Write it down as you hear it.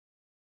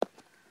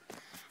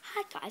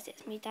Hi guys,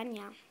 it's me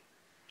Danielle.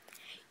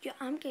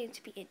 I'm going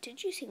to be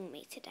introducing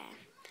me today.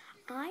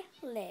 I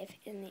live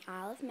in the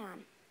Isle of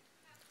Man.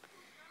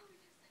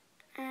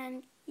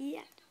 And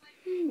yeah,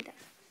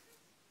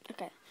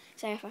 okay,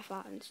 sorry if I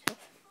fart and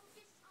stuff.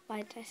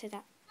 Why did I say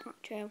that?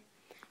 Not true.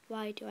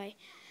 Why do I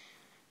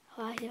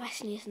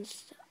sneeze and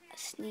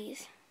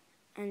sneeze?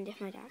 And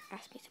if my dad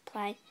asks me to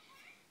play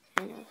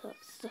and all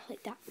sorts of stuff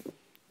like that.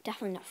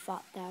 Definitely not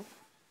fart though.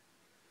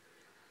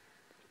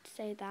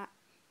 Say that.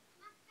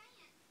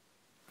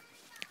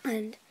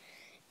 And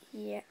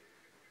yeah.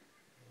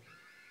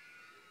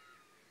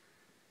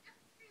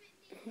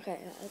 Okay,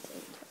 that's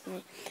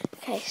it.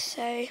 Okay,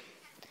 so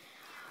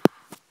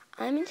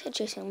I'm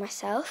introducing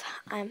myself.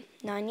 I'm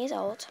 9 years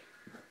old,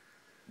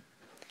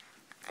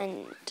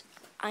 and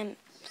I'm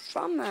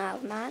from the Isle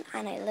of Man,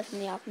 and I live in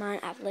the Isle of Man.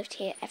 I've lived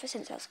here ever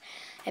since I was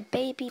a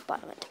baby,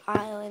 but I went to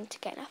Ireland to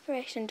get an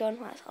operation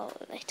done when I was all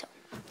little.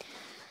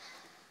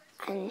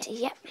 And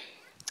yep.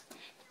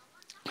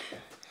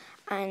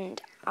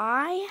 And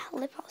I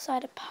live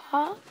outside a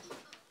park,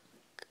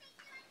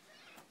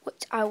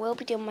 which I will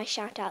be doing my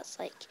shout outs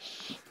like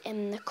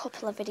in a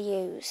couple of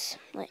videos,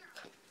 like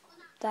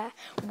there,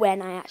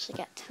 when I actually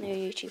get to know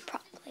YouTube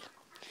properly.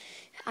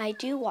 I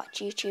do watch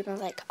YouTube and I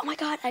was like, oh my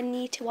god, I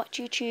need to watch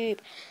YouTube.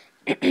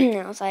 And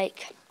I was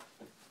like,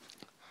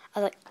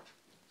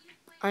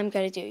 I'm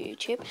going to do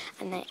YouTube.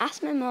 And I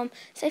asked my mum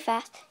so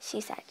fast,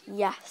 she said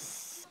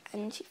yes.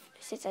 And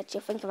she said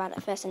she'll think about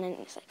it first, and then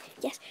it's like,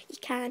 yes, you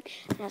can.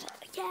 And I was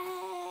like, yay!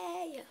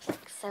 I was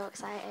like so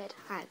excited,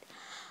 and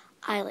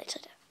I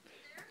literally did.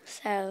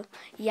 So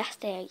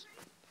yesterday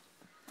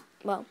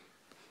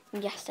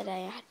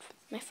I had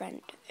my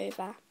friend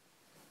over.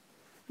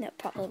 Not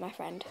probably my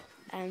friend.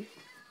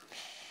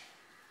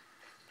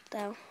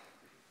 So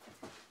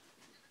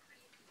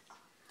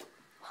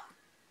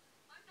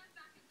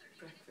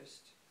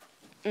Breakfast.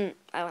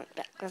 I want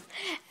breakfast.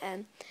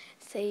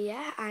 So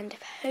yeah, and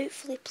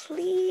hopefully,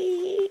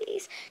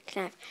 please,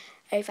 can I have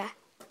over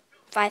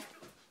 5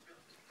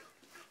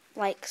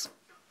 likes,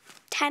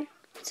 10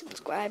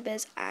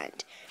 subscribers,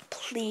 and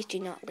please do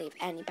not leave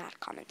any bad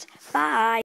comments. Bye.